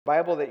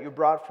Bible that you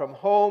brought from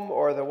home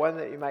or the one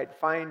that you might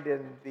find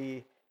in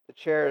the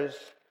chairs,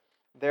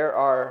 there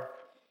are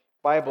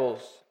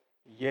Bibles,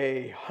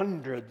 yea,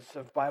 hundreds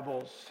of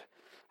Bibles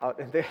out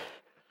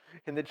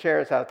in the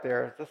chairs out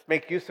there. Let's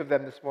make use of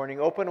them this morning.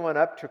 Open one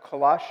up to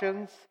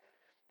Colossians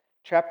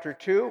chapter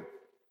 2.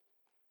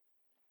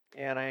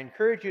 And I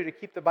encourage you to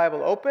keep the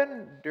Bible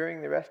open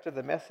during the rest of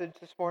the message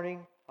this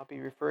morning. I'll be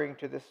referring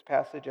to this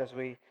passage as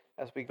we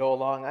go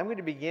along. I'm going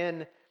to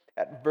begin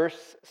at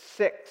verse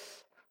 6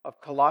 of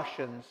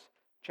Colossians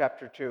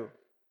chapter 2.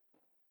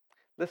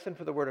 Listen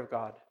for the word of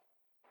God.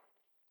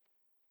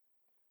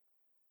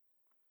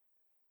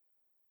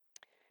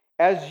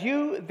 As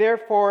you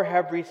therefore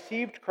have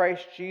received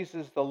Christ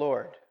Jesus the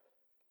Lord,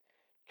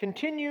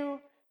 continue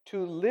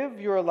to live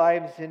your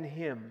lives in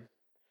Him,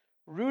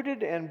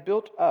 rooted and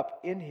built up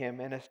in Him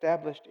and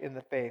established in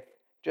the faith,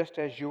 just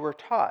as you were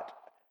taught,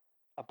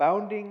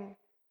 abounding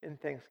in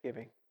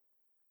thanksgiving.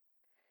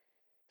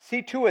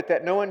 See to it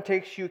that no one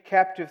takes you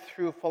captive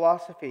through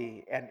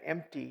philosophy and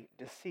empty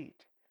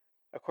deceit,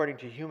 according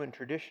to human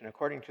tradition,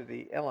 according to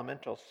the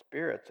elemental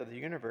spirits of the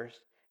universe,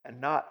 and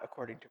not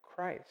according to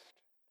Christ.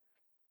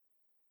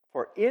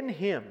 For in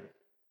Him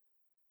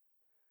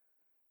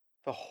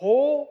the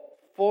whole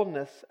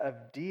fullness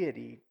of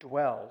deity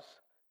dwells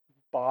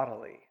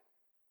bodily.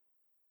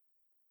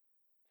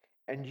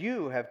 And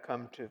you have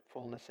come to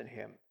fullness in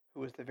Him,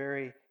 who is the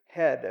very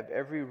head of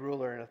every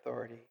ruler and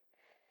authority.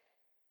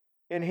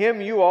 In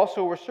Him you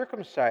also were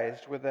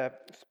circumcised with a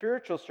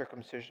spiritual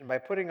circumcision by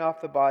putting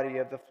off the body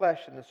of the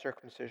flesh in the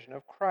circumcision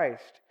of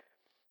Christ.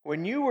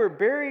 When you were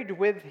buried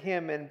with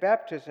Him in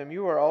baptism,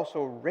 you were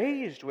also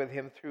raised with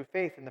Him through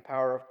faith in the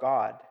power of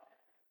God,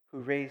 who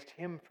raised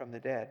Him from the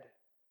dead.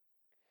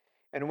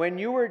 And when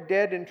you were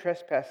dead in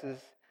trespasses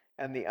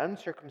and the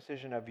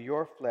uncircumcision of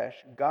your flesh,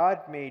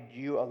 God made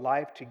you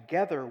alive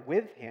together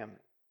with Him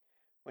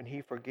when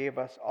He forgave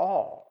us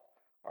all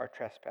our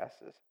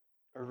trespasses,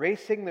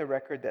 erasing the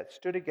record that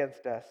stood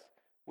against us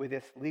with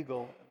its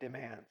legal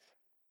demands.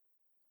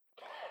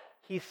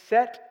 He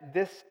set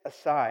this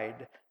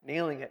aside,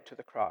 nailing it to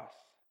the cross.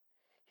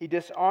 He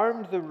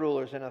disarmed the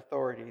rulers and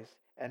authorities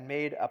and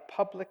made a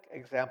public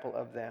example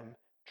of them,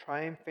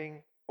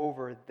 triumphing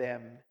over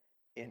them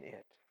in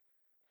it.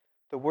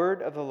 The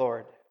word of the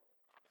Lord.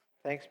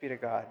 Thanks be to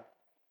God.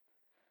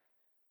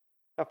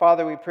 Now,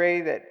 Father, we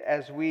pray that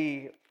as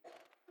we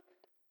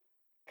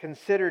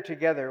consider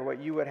together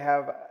what you would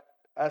have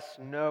us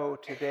know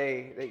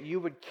today, that you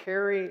would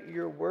carry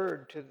your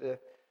word to the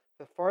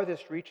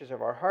farthest reaches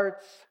of our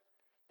hearts,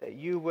 that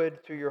you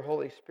would, through your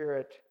Holy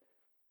Spirit,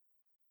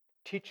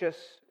 teach us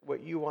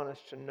what you want us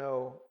to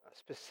know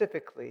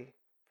specifically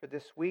for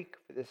this week,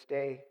 for this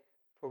day,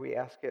 for we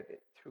ask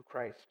it through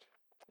Christ.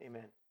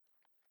 Amen.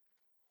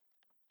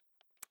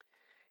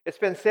 It's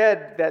been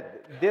said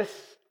that this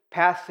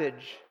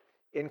passage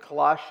in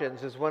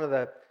Colossians is one of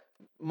the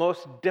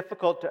most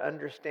difficult to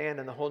understand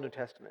in the whole New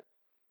Testament.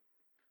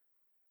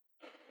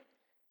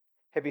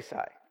 Heavy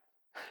sigh.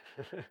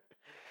 At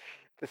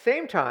the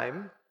same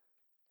time,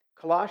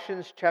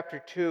 Colossians chapter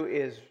 2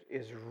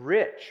 is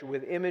rich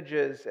with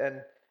images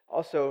and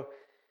also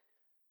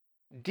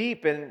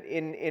deep in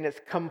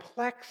its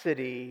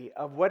complexity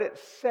of what it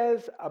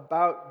says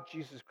about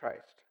Jesus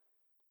Christ.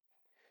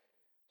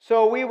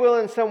 So we will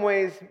in some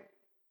ways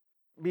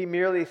be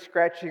merely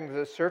scratching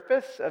the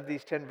surface of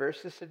these 10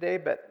 verses today,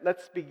 but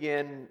let's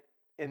begin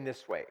in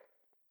this way.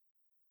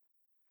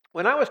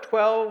 When I was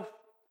 12,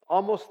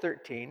 almost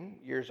 13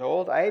 years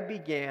old, I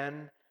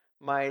began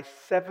my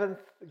 7th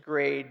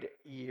grade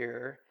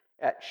year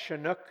at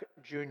Chinook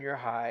Junior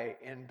High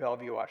in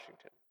Bellevue,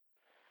 Washington.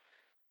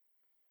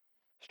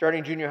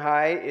 Starting junior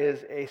high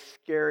is a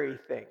scary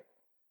thing,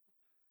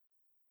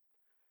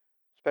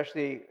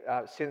 especially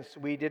since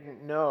we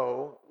didn't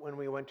know when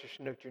we went to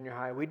Chinook Junior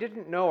High. We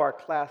didn't know our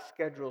class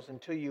schedules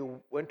until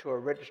you went to a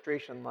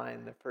registration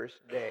line the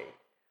first day.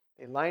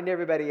 They lined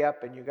everybody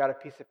up and you got a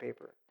piece of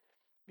paper.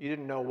 You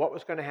didn't know what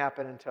was going to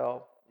happen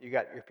until you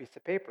got your piece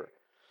of paper.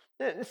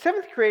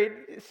 Seventh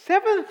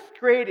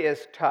grade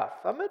is tough.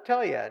 I'm going to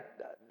tell you,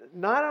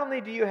 not only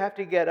do you have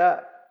to get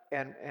up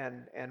and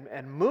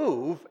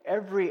move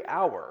every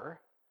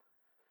hour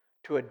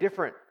to a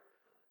different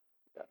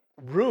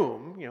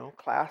room,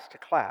 class to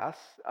class,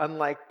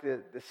 unlike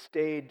the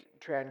staid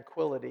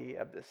tranquility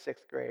of the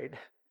 6th grade,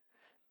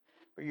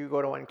 where you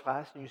go to one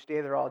class and you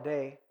stay there all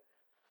day.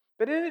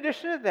 But in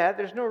addition to that,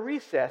 there's no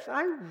recess.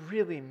 I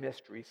really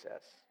missed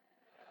recess.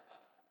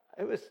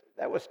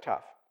 That was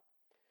tough.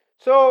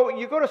 So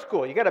you go to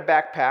school, you got a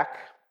backpack,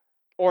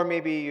 or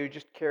maybe you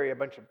just carry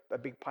a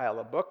big pile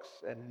of books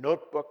and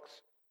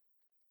notebooks,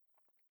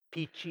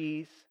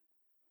 peaches.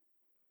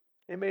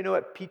 Anybody know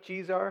what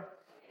peaches are?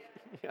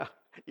 Yeah,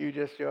 you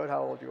just showed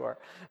how old you are.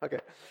 Okay.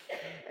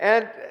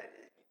 And,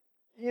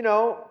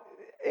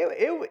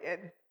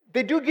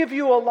 they do give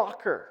you a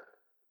locker,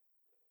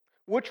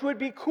 which would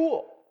be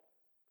cool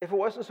if it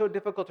wasn't so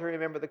difficult to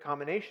remember the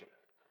combination.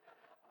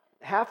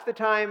 half the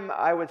time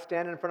I would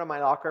stand in front of my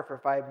locker for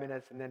 5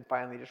 minutes and then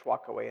finally just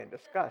walk away in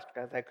disgust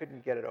because I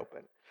couldn't get it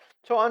open.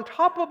 So on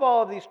top of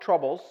all of these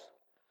troubles,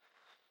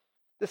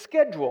 the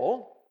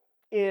schedule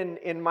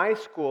in my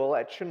school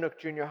at Chinook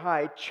Junior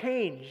High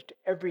changed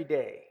every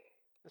day.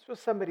 This was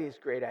somebody's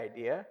great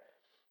idea.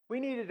 We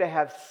needed to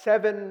have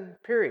 7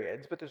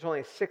 periods, but there's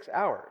only 6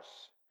 hours.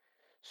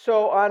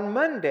 So on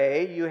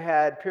Monday, you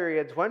had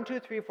periods 1, 2,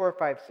 3, 4,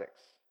 5, 6.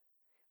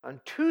 On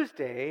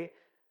Tuesday,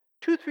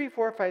 2, 3,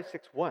 4, 5,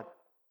 6, 1.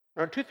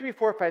 Or 2, 3,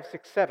 4, 5,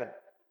 6, 7.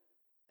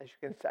 As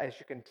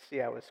you can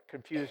see, I was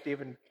confused.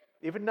 Even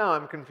now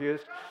I'm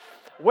confused.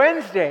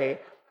 Wednesday,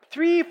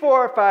 3,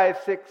 4, 5,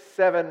 6,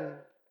 7,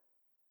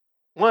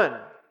 1.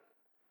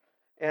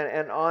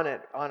 And on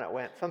it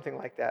went, something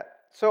like that.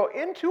 So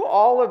into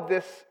all of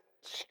this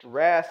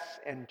stress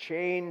and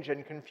change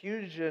and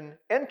confusion,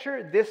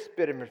 enter this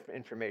bit of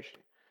information.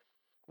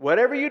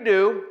 Whatever you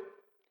do,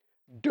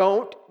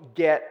 don't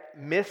get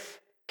Miss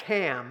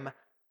Tam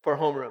for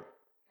homeroom.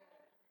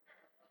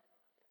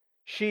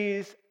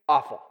 She's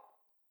awful.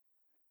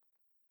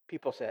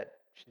 People said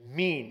she's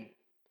mean,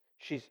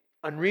 she's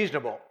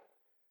unreasonable,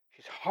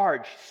 she's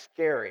hard, she's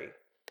scary.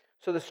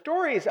 So the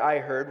stories I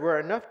heard were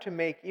enough to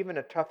make even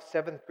a tough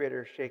 7th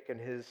grader shake in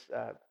his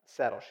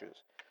saddle shoes.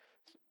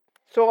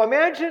 So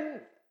imagine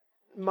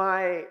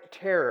my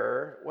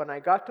terror when I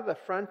got to the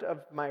front of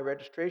my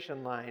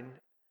registration line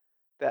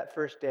that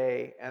first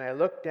day and I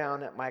looked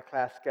down at my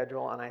class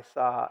schedule and I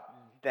saw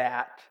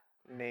that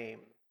name,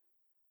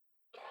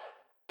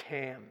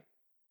 Tam,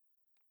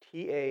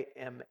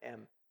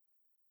 T-A-M-M,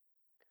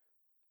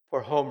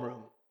 for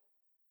homeroom.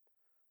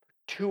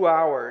 2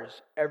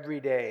 hours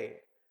every day,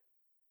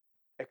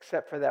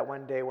 except for that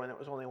one day when it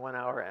was only 1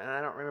 hour, and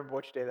I don't remember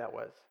which day that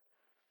was.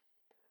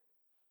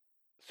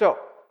 So,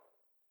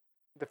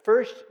 the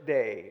first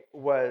day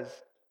was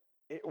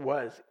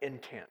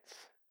intense.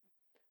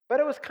 But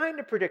it was kind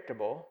of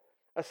predictable,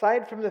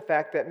 aside from the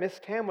fact that Miss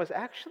Tam was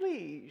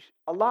actually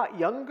a lot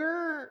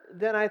younger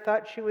than I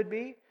thought she would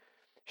be.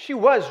 She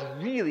was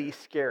really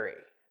scary.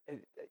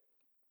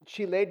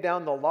 She laid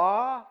down the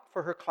law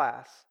for her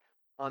class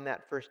on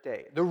that first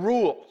day, the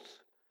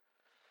rules.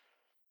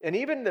 And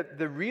even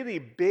the really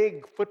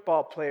big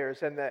football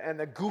players and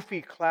the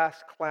goofy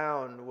class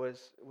clown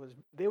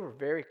they were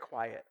very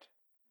quiet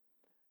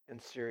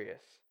and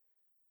serious.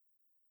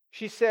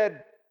 She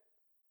said,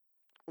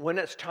 when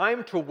it's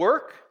time to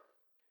work,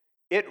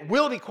 it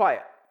will be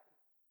quiet.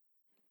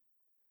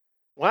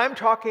 When I'm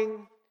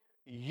talking,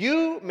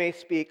 you may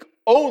speak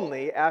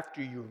only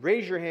after you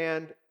raise your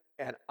hand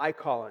and I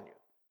call on you.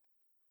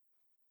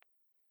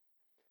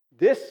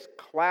 This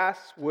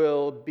class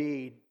will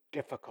be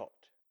difficult,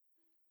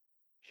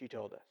 she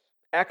told us.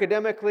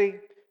 Academically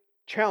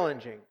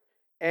challenging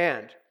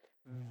and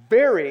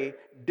very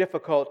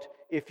difficult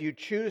if you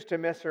choose to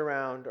mess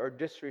around or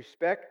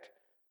disrespect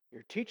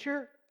your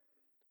teacher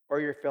or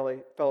your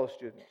fellow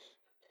students.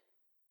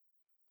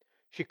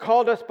 She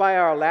called us by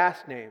our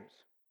last names,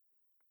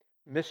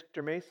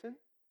 Mr. Mason,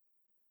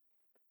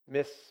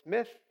 Miss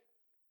Smith,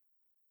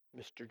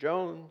 Mr.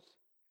 Jones.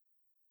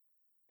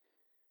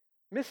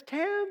 Miss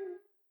Tam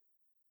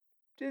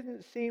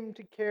didn't seem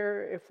to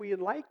care if we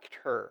liked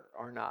her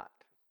or not.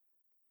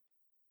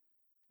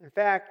 In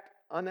fact,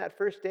 on that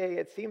first day,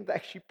 it seemed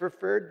like she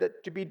preferred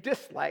to be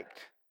disliked.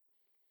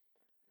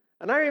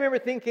 And I remember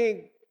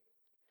thinking,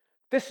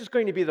 this is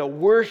going to be the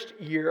worst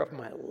year of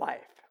my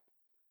life.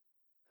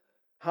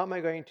 How am I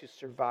going to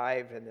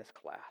survive in this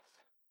class?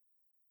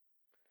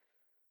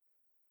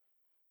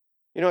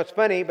 You know, it's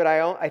funny, but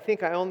I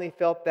think I only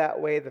felt that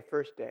way the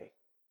first day.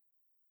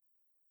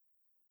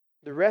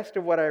 The rest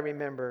of what I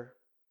remember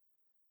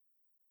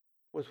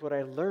was what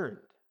I learned.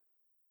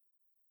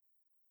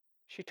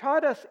 She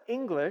taught us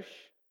English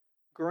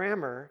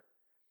grammar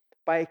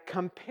by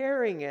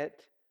comparing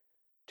it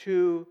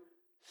to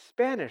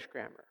Spanish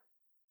grammar.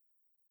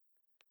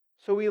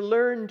 So we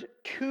learned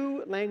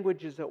 2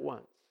 languages at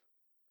once.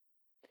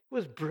 It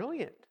was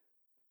brilliant.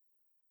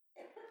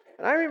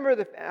 And I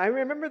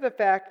remember the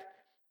fact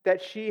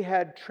that she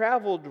had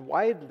traveled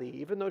widely,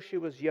 even though she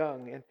was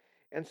young.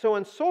 And so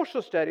in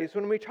social studies,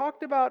 when we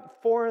talked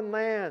about foreign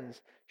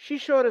lands, she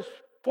showed us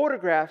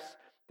photographs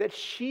that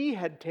she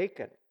had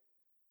taken.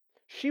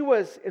 She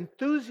was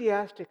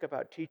enthusiastic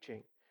about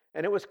teaching,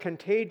 and it was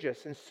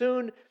contagious. And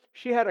soon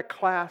she had a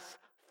class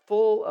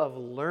full of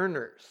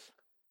learners,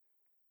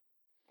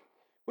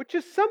 which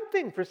is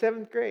something for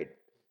 7th grade.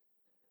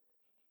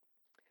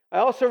 I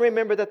also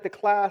remember that the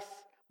class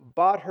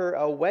bought her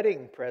a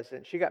wedding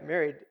present. She got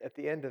married at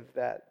the end of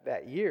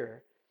that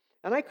year.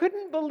 And I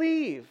couldn't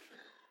believe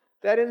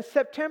that in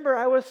September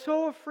I was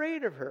so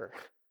afraid of her.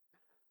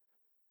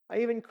 I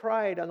even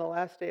cried on the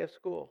last day of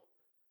school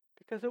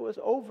because it was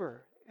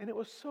over and it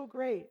was so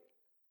great.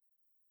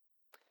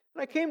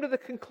 And I came to the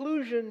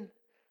conclusion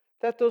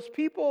that those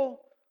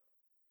people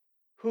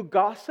who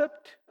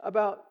gossiped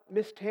about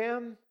Miss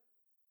Tam,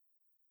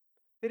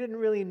 they didn't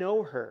really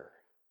know her.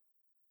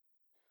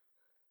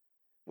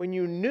 When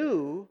you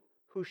knew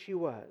who she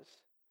was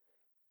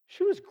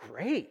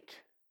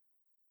great.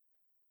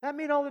 That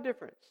made all the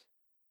difference,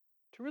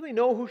 to really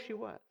know who she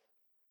was.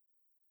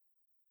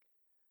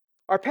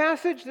 Our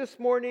passage this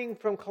morning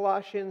from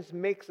Colossians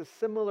makes a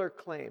similar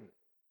claim.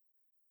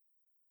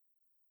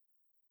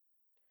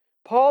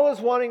 Paul is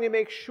wanting to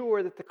make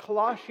sure that the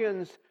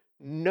Colossians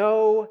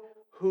know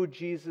who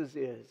Jesus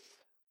is.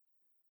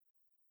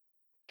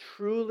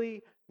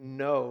 Truly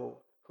know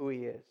who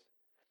he is.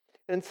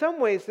 In some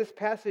ways, this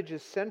passage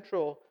is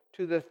central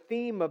to the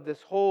theme of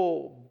this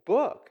whole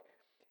book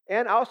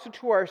and also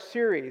to our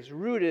series,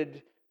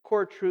 Rooted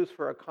Core Truths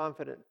for a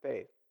Confident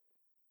Faith.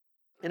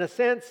 In a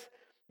sense,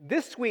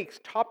 this week's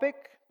topic,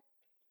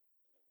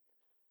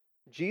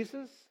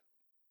 Jesus,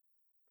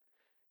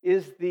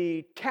 is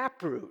the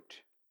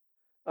taproot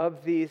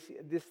of this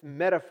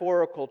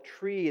metaphorical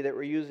tree that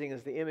we're using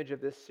as the image of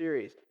this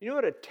series. You know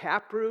what a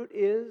taproot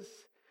is?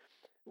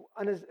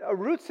 On a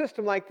root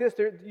system like this,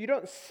 you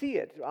don't see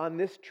it on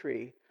this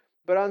tree,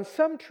 but on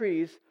some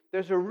trees,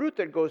 there's a root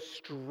that goes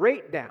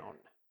straight down,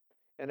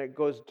 and it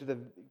goes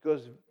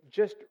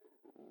just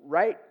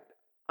right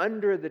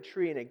under the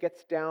tree, and it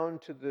gets down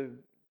to the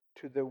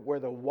where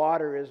the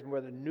water is and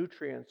where the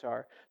nutrients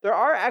are. There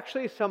are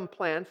actually some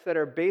plants that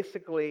are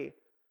basically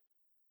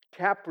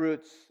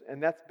taproots,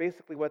 and that's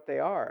basically what they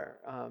are.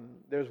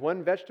 There's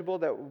one vegetable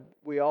that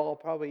we all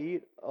probably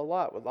eat a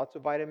lot with lots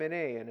of vitamin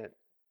A in it.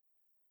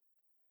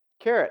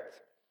 Carrots.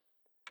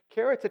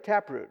 Carrots, a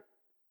taproot.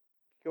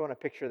 If you want to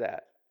picture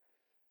that.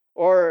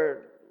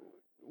 Or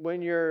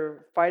when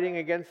you're fighting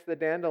against the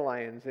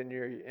dandelions in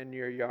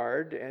your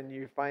yard and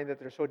you find that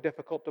they're so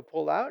difficult to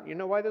pull out, you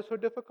know why they're so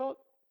difficult?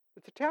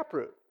 It's a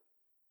taproot.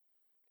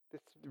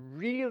 This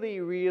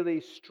really,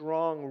 really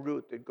strong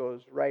root that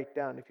goes right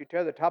down. If you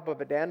tear the top of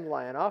a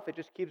dandelion off, it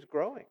just keeps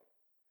growing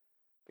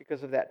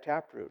because of that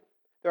taproot.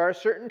 There are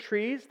certain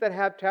trees that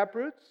have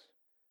taproots.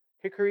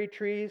 Hickory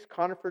trees,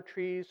 conifer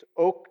trees,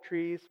 oak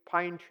trees,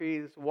 pine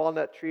trees,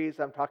 walnut trees.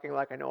 I'm talking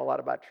like I know a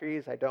lot about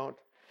trees. I don't.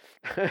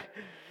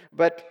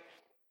 But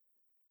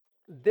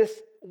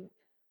this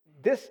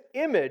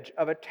image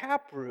of a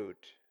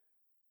taproot,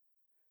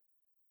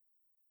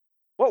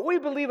 what we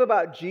believe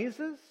about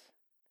Jesus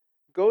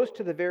goes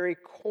to the very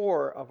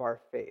core of our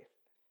faith.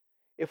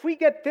 If we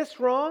get this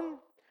wrong,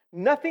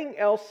 nothing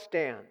else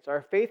stands.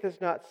 Our faith is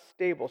not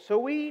stable. So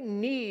we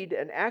need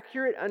an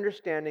accurate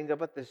understanding of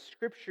what the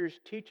Scriptures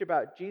teach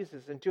about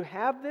Jesus. And to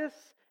have this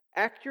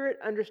accurate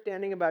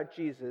understanding about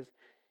Jesus,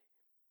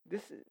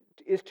 this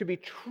is to be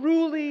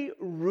truly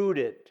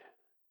rooted,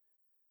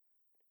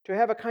 to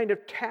have a kind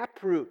of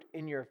taproot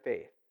in your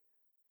faith.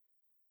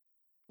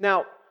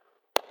 Now,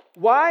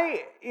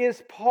 why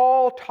is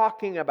Paul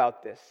talking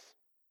about this?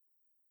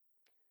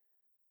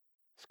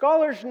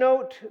 Scholars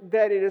note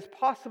that it is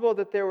possible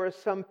that there were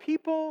some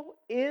people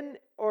in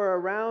or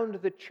around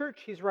the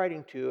church he's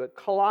writing to at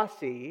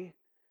Colossae.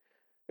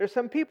 There's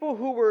some people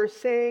who were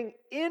saying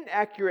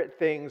inaccurate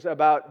things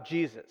about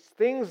Jesus.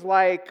 Things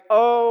like,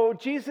 oh,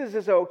 Jesus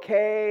is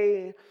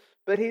okay,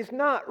 but he's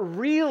not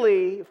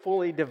really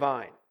fully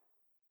divine.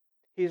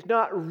 He's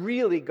not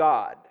really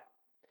God.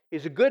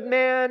 He's a good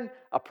man,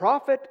 a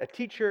prophet, a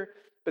teacher,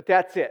 but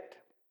that's it.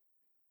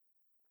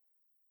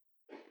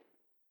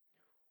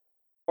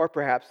 Or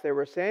perhaps they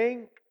were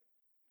saying,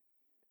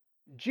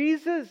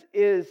 Jesus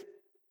is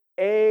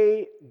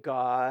a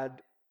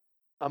God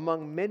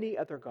among many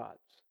other gods.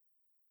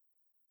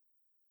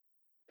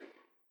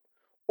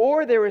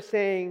 Or they were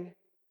saying,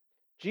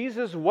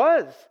 Jesus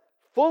was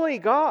fully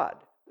God,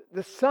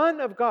 the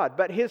Son of God,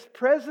 but his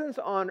presence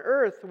on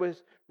earth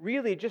was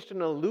really just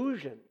an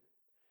illusion.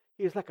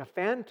 He was like a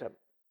phantom.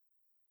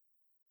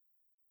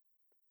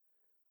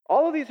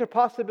 All of these are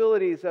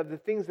possibilities of the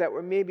things that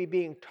were maybe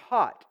being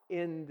taught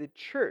in the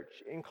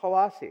church in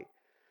Colossae.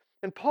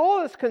 And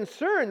Paul is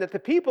concerned that the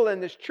people in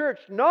this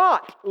church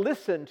not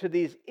listen to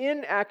these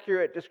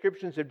inaccurate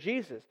descriptions of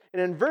Jesus.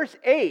 And in verse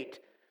 8,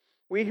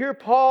 we hear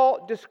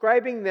Paul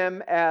describing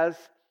them as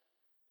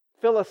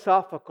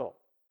philosophical,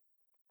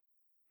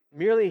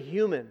 merely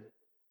human.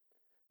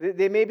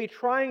 They may be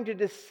trying to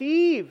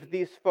deceive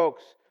these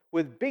folks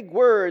with big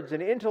words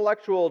and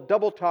intellectual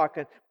double talk.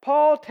 And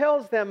Paul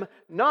tells them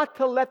not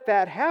to let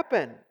that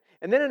happen.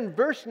 And then in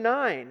verse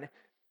 9,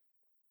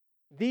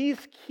 these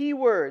key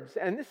words,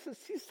 and this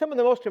is some of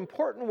the most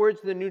important words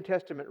in the New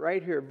Testament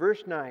right here,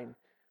 verse 9.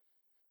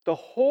 The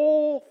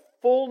whole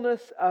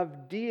fullness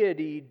of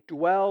deity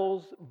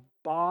dwells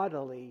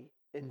bodily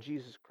in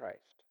Jesus Christ.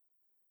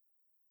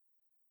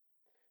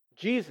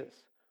 Jesus,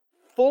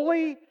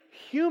 fully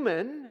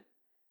human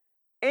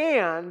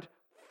and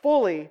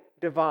fully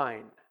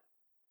divine.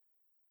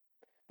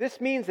 This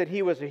means that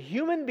he was a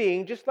human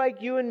being just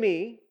like you and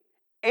me,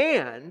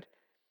 and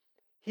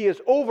he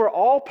is over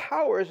all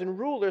powers and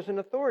rulers and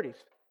authorities.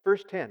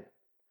 Verse 10,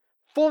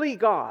 fully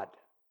God.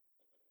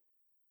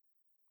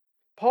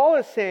 Paul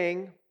is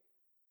saying,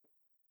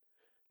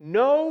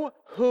 know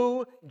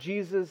who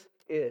Jesus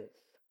is.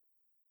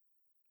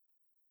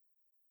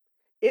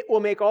 It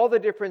will make all the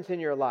difference in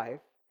your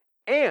life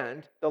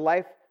and the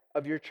life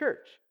of your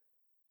church.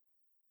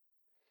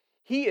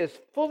 He is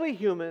fully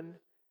human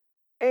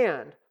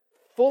and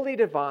fully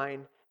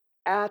divine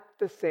at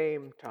the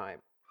same time.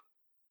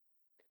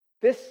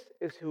 This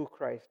is who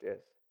Christ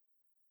is.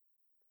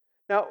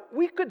 Now,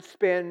 we could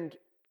spend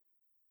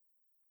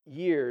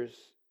years,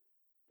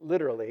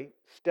 literally,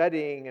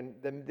 studying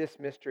this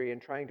mystery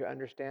and trying to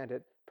understand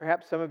it.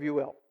 Perhaps some of you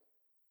will.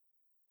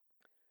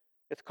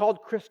 It's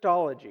called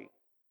Christology.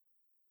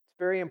 It's a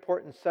very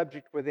important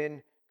subject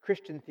within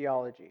Christian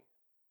theology.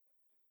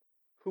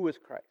 Who is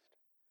Christ?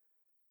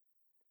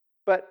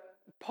 But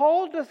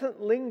Paul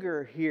doesn't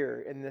linger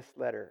here in this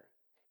letter.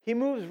 He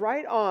moves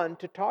right on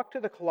to talk to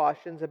the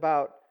Colossians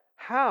about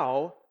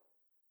how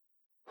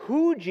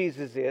who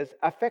Jesus is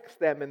affects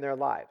them in their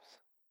lives.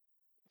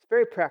 It's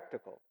very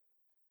practical.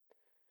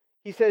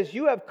 He says,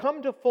 "You have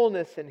come to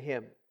fullness in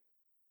him."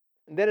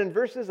 And then in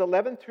verses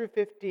 11 through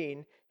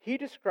 15, he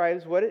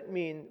describes what it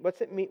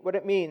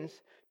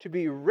means to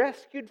be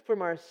rescued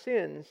from our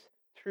sins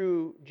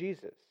through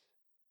Jesus.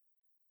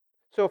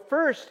 So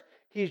first,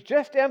 he's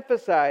just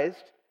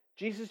emphasized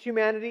Jesus'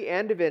 humanity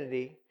and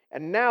divinity,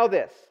 and now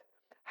this,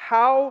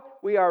 how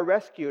we are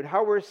rescued,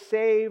 how we're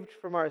saved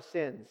from our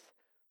sins.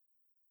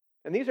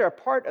 And these are a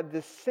part of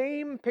the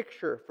same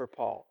picture for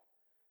Paul.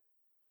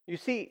 You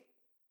see,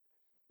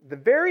 the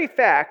very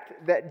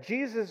fact that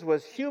Jesus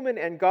was human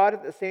and God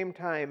at the same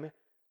time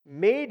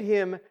made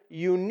him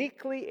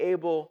uniquely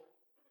able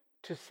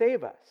to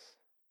save us.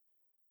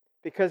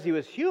 Because he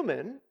was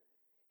human,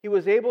 he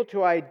was able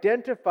to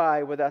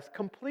identify with us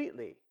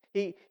completely.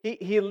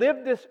 He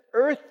lived this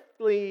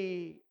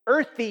earthy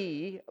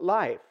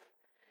life.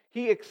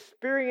 He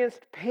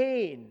experienced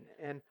pain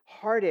and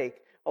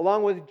heartache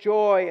along with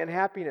joy and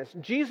happiness.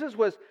 Jesus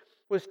was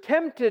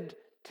tempted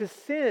to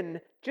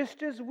sin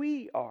just as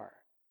we are.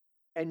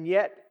 And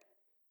yet,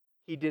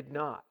 he did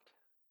not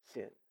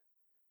sin.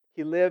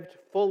 He lived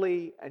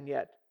fully and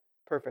yet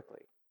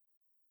perfectly.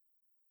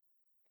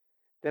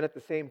 Then at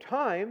the same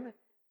time,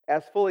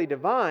 as fully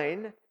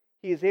divine,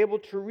 he is able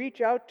to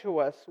reach out to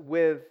us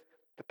with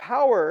the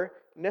power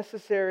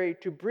necessary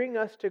to bring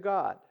us to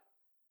God.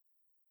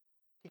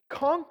 He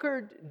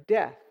conquered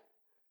death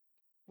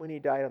when he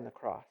died on the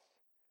cross.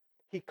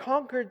 He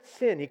conquered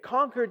sin. He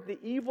conquered the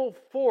evil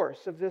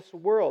force of this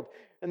world.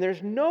 And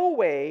there's no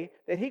way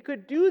that he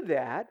could do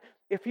that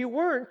if he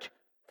weren't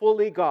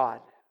fully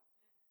God.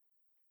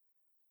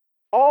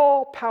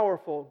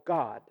 All-powerful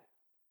God.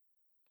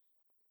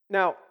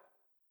 Now,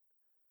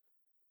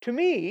 to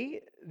me,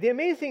 the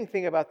amazing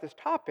thing about this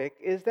topic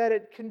is that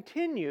it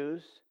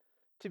continues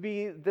to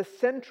be the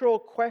central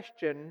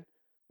question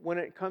when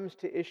it comes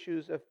to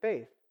issues of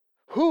faith.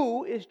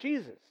 Who is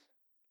Jesus?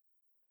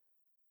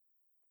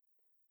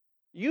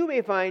 You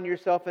may find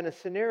yourself in a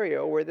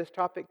scenario where this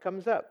topic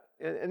comes up.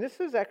 And this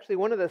is actually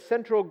one of the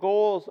central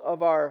goals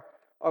of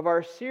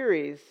our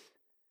series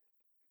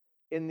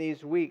in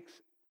these weeks,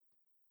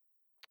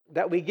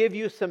 that we give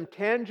you some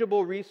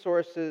tangible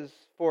resources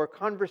for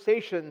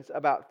conversations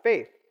about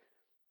faith,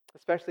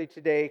 especially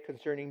today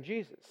concerning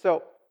Jesus.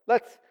 So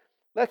let's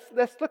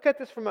look at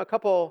this from a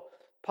couple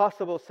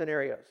possible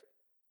scenarios,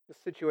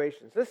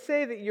 situations. Let's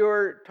say that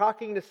you're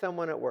talking to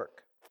someone at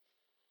work,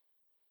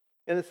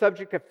 and the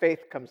subject of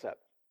faith comes up.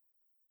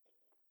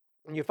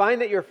 And you find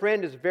that your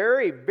friend is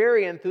very,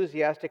 very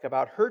enthusiastic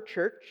about her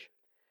church,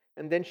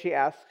 and then she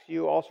asks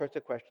you all sorts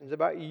of questions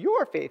about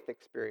your faith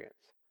experience.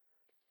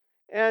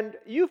 And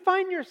you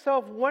find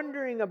yourself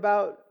wondering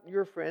about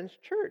your friend's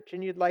church,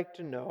 and you'd like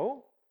to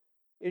know,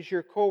 is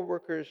your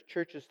co-worker's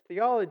church's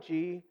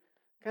theology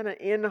kind of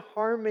in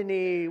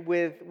harmony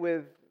with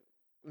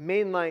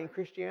mainline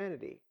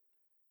Christianity?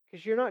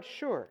 Because you're not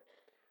sure.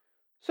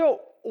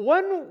 So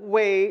one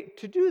way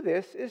to do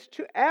this is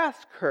to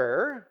ask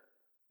her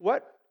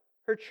what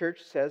her church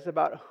says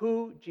about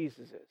who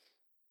Jesus is.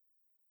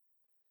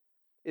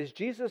 Is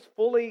Jesus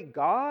fully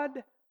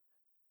God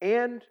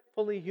and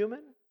fully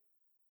human?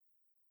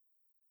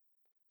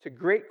 It's a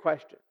great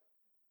question.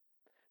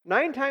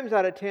 9 times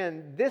out of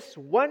 10, this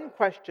one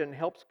question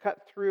helps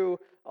cut through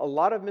a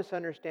lot of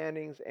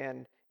misunderstandings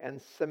and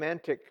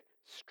semantic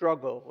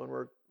struggle when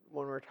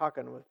we're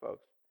talking with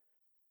folks.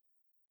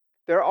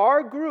 There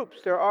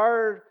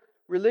are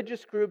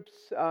religious groups,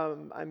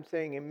 I'm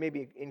saying, and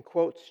maybe in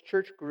quotes,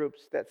 church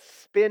groups that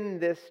spin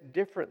this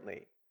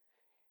differently.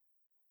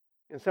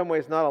 In some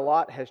ways, not a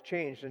lot has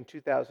changed in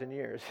 2,000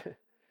 years.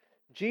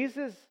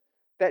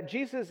 That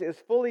Jesus is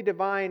fully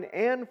divine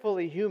and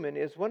fully human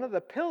is one of the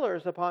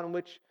pillars upon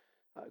which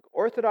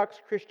Orthodox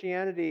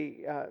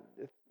Christianity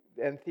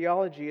and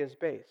theology is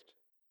based.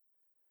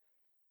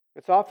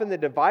 It's often the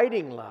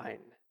dividing line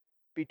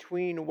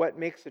between what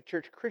makes a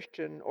church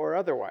Christian or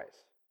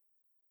otherwise.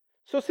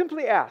 So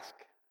simply ask,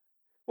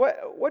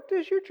 what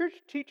does your church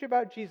teach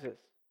about Jesus?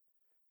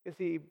 Is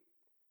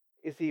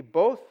he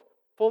both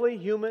fully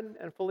human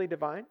and fully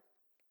divine?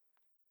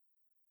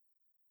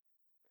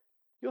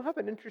 You'll have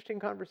an interesting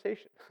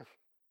conversation.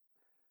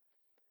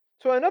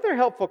 So another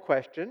helpful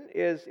question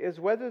is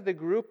whether the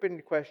group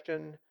in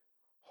question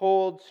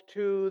holds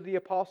to the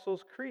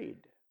Apostles' Creed.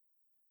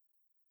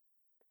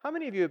 How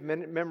many of you have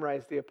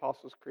memorized the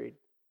Apostles' Creed?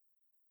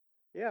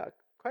 Yeah,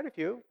 quite a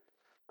few.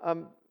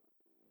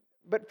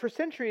 But for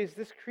centuries,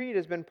 this creed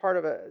has been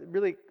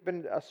really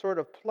been a sort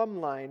of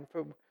plumb line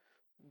for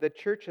the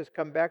church has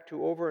come back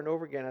to over and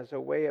over again as a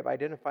way of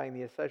identifying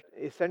the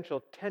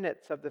essential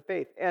tenets of the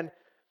faith. And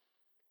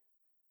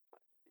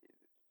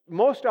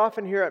most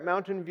often here at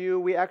Mountain View,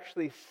 we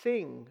actually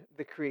sing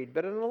the creed.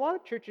 But in a lot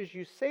of churches,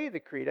 you say the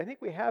creed. I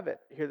think we have it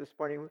here this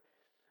morning.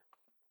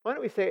 Why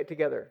don't we say it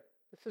together?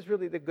 This is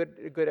really a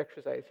good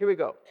exercise. Here we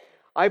go.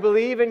 I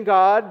believe in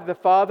God, the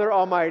Father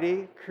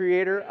Almighty,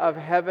 creator of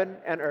heaven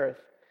and earth.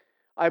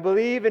 I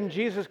believe in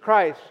Jesus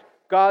Christ,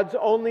 God's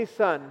only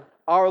Son,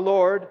 our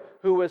Lord,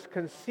 who was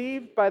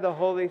conceived by the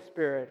Holy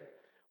Spirit,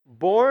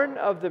 born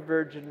of the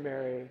Virgin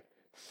Mary,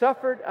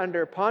 suffered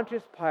under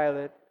Pontius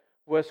Pilate,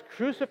 was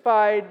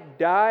crucified,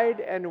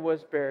 died, and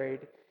was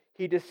buried.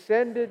 He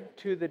descended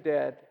to the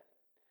dead.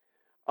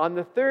 On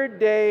the third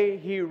day,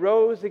 he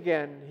rose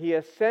again. He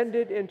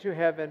ascended into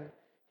heaven.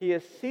 He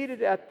is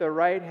seated at the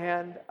right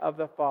hand of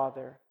the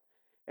Father,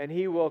 and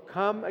he will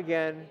come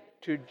again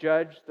to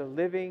judge the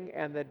living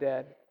and the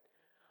dead.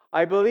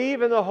 I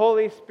believe in the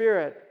Holy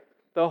Spirit,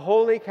 the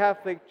Holy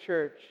Catholic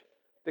Church,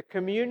 the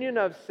communion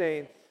of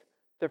saints,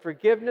 the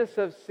forgiveness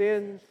of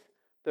sins,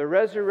 the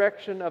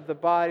resurrection of the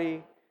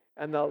body,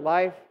 and the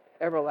life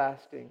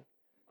everlasting.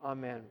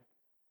 Amen.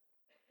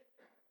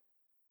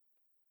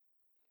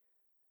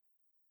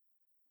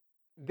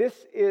 This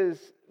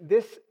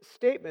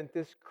statement,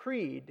 this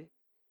creed,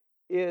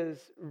 is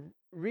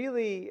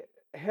really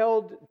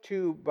held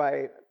to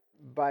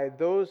by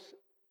those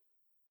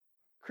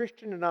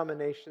Christian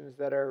denominations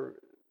that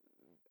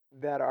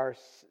are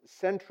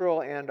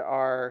central and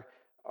are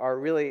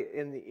really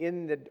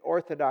in the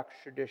Orthodox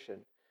tradition.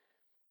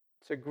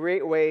 It's a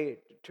great way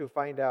to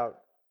find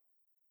out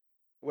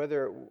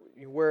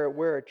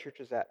where a church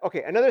is at.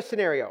 Okay, another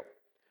scenario.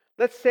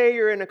 Let's say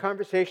you're in a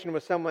conversation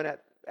with someone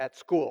at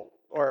school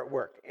or at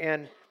work,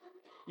 and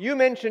you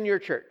mention your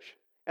church,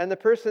 and the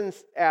person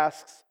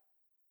asks,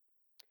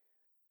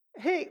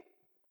 "Hey,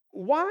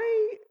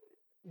 why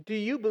do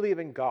you believe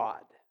in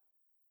God?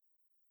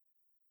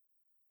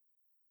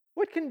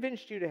 What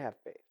convinced you to have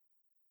faith?"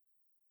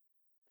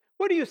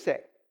 What do you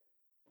say?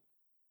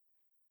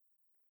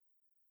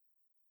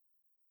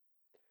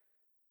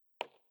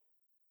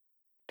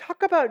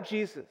 Talk about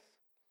Jesus.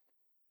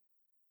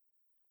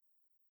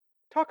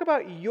 Talk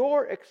about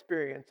your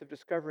experience of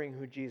discovering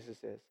who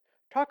Jesus is.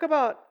 Talk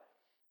about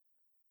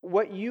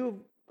what you've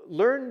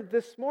learned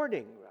this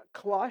morning.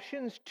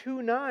 Colossians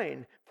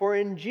 2:9, for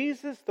in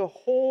Jesus the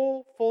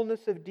whole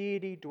fullness of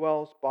deity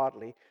dwells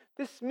bodily.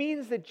 This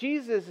means that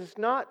Jesus is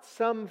not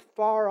some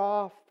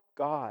far-off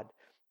God,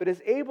 but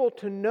is able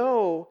to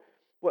know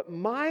what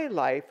my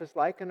life is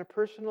like in a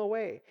personal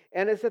way,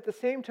 and is at the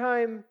same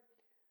time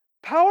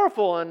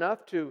powerful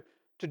enough to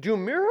do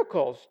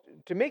miracles,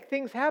 to make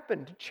things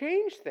happen, to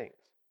change things.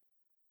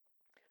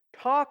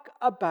 Talk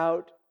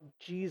about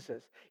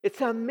Jesus. It's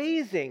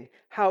amazing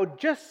how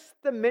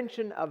just the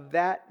mention of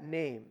that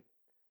name,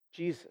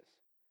 Jesus,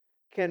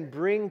 can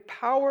bring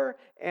power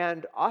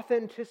and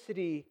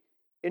authenticity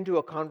into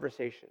a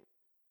conversation.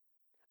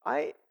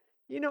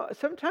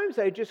 Sometimes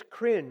I just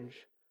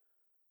cringe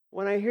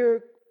when I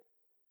hear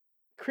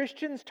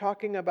Christians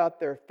talking about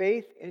their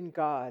faith in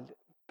God,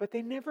 but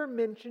they never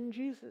mention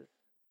Jesus.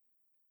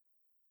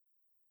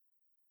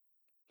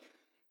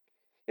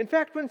 In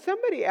fact, when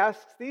somebody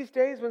asks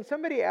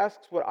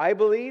what I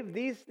believe,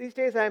 these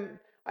days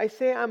I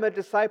say I'm a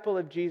disciple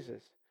of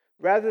Jesus,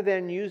 rather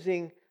than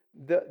using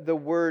the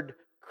word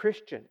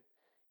Christian.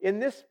 In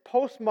this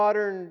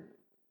postmodern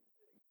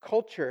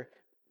culture,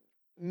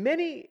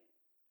 many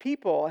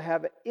people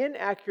have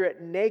inaccurate,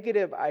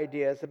 negative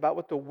ideas about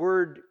what the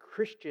word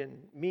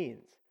Christian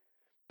means,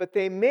 but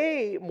they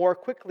may more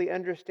quickly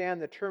understand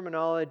the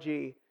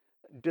terminology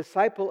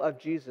disciple of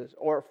Jesus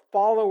or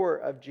follower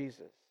of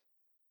Jesus.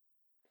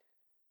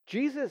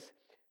 Jesus,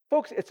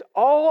 folks, it's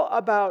all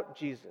about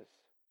Jesus.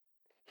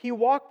 He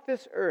walked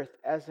this earth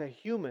as a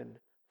human,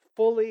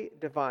 fully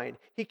divine.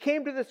 He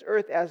came to this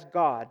earth as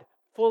God,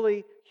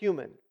 fully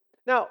human.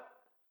 Now,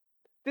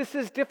 this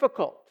is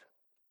difficult.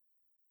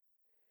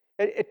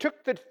 It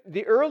took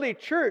the early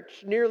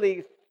church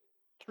nearly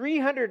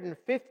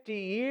 350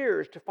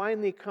 years to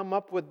finally come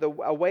up with a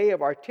way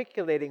of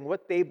articulating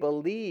what they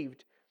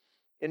believed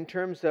in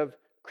terms of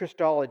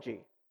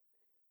Christology.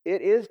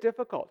 It is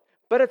difficult.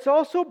 But it's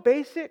also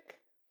basic.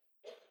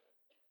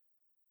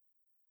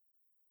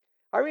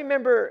 I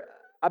remember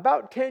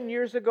about 10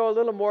 years ago, a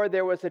little more,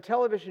 there was a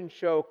television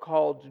show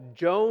called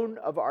Joan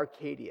of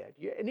Arcadia.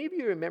 Any of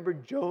you remember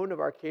Joan of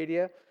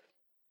Arcadia?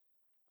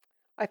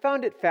 I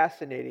found it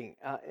fascinating,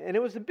 and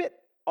it was a bit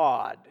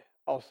odd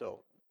also.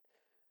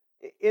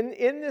 In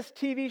this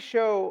TV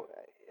show,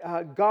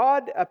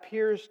 God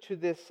appears to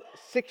this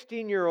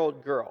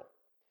 16-year-old girl.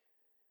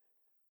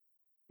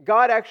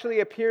 God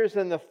actually appears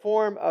in the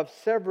form of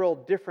several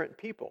different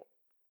people.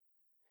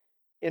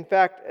 In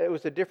fact, it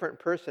was a different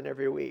person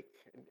every week,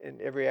 in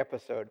every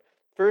episode.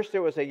 First,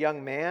 there was a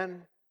young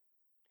man.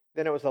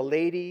 Then it was a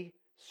lady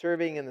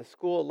serving in the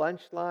school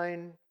lunch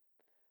line.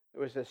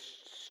 There was a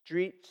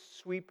street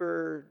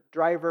sweeper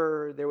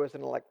driver. There was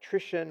an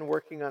electrician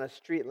working on a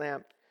street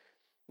lamp.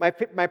 My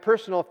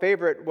personal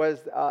favorite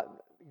was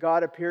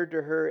God appeared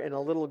to her as a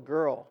little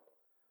girl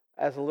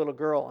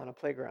on a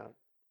playground.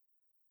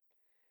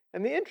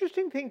 And the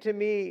interesting thing to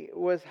me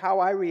was how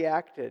I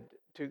reacted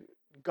to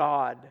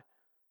God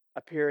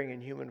appearing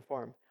in human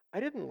form. I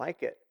didn't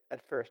like it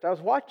at first. I was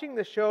watching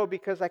the show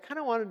because I kind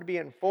of wanted to be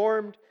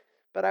informed,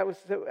 but I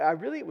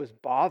really was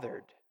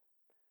bothered.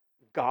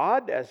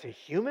 God as a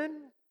human?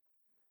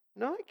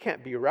 No, it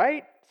can't be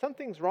right.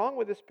 Something's wrong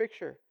with this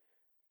picture.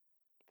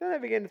 Then I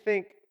began to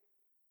think,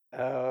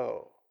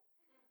 oh,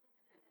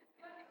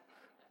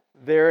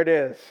 there it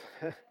is.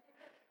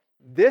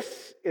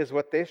 This is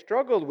what they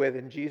struggled with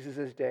in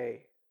Jesus'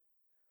 day.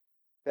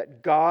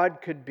 That God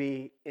could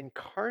be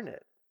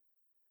incarnate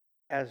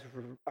as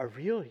a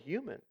real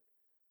human.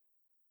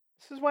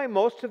 This is why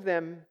most of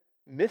them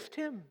missed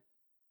him.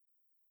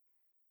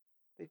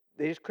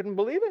 They just couldn't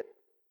believe it.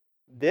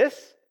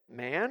 This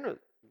man,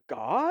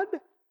 God?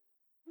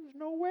 There's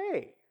no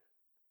way.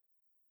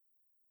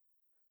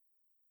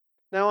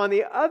 Now, on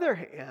the other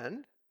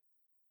hand,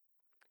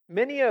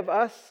 many of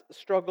us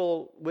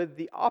struggle with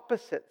the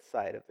opposite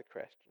side of the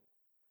question.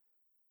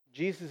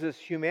 Jesus'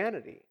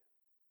 humanity.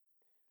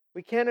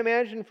 We can't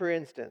imagine, for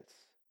instance,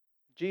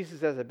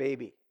 Jesus as a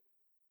baby,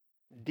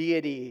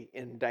 deity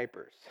in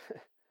diapers,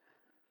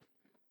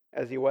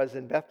 as he was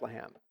in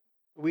Bethlehem.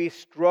 We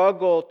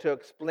struggle to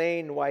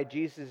explain why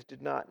Jesus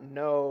did not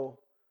know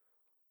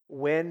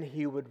when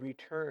he would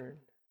return.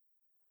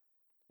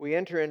 We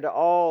enter into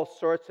all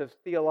sorts of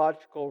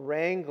theological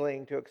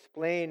wrangling to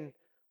explain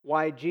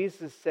why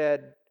Jesus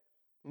said,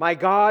 my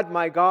God,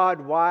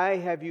 why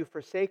have you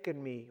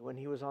forsaken me?" when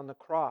he was on the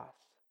cross.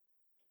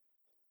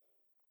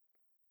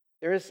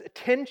 There is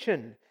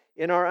tension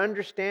in our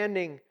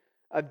understanding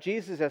of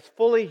Jesus as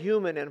fully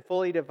human and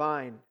fully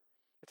divine.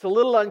 It's a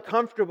little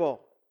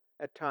uncomfortable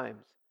at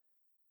times.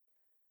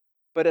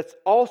 But it's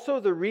also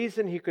the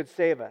reason he could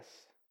save us.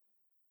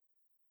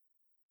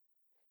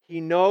 He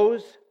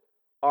knows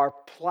our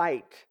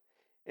plight,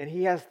 and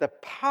he has the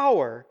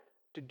power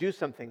to do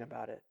something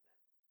about it.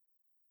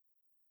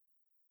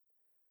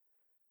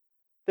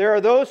 There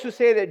are those who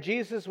say that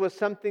Jesus was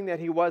something that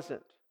he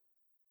wasn't.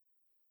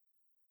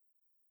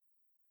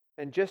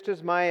 And just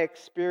as my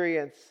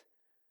experience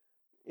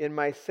in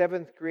my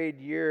 7th grade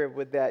year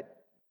with that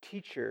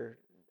teacher,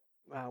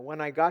 when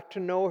I got to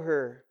know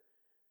her,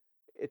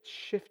 it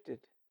shifted.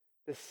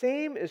 The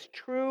same is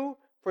true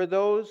for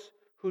those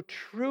who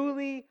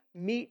truly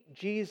meet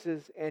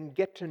Jesus and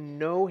get to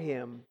know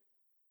him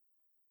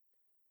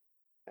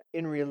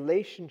in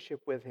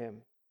relationship with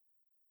him.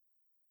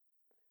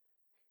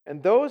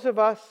 And those of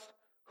us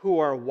who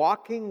are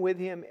walking with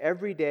him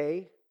every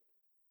day,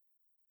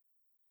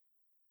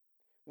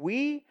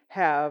 we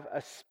have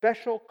a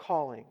special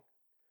calling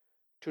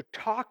to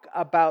talk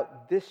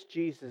about this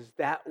Jesus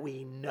that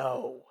we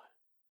know.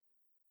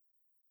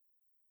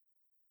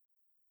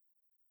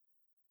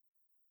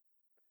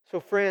 So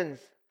friends,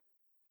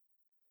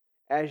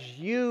 as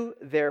you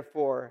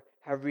therefore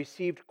have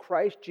received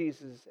Christ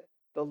Jesus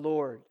the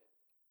Lord,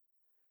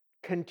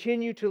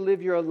 continue to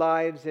live your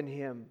lives in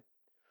him,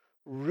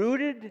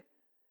 rooted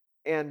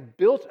and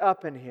built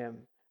up in him,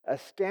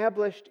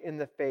 established in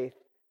the faith,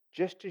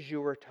 just as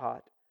you were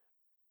taught,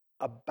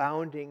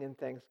 abounding in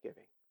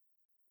thanksgiving.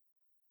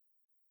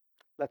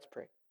 Let's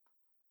pray.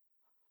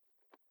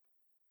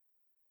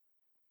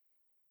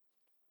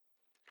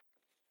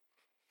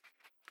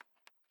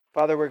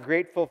 Father, we're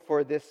grateful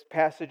for this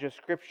passage of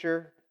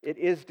Scripture. It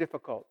is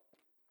difficult.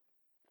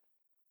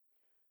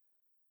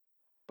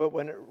 But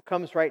when it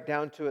comes right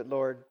down to it,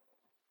 Lord,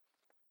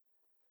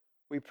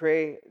 we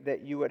pray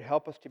that you would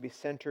help us to be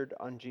centered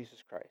on Jesus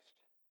Christ.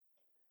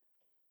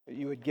 That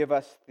you would give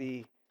us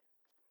the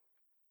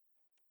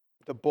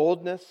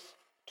boldness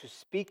to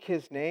speak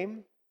his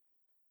name.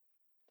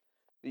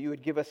 That you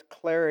would give us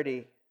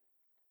clarity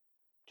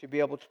to be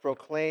able to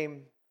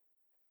proclaim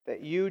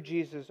that you,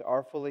 Jesus,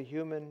 are fully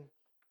human.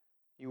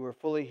 You were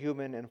fully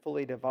human and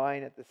fully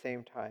divine at the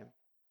same time.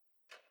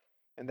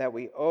 And that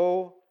we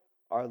owe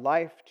our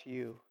life to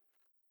you.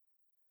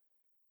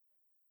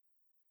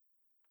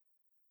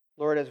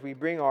 Lord, as we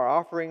bring our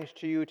offerings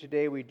to you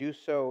today, we do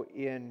so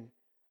in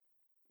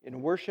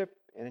worship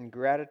and in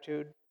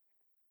gratitude.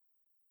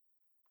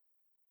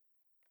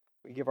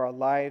 We give our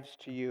lives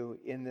to you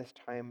in this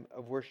time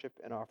of worship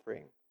and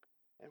offering.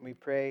 And we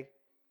pray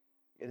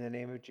in the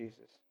name of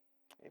Jesus.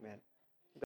 Amen.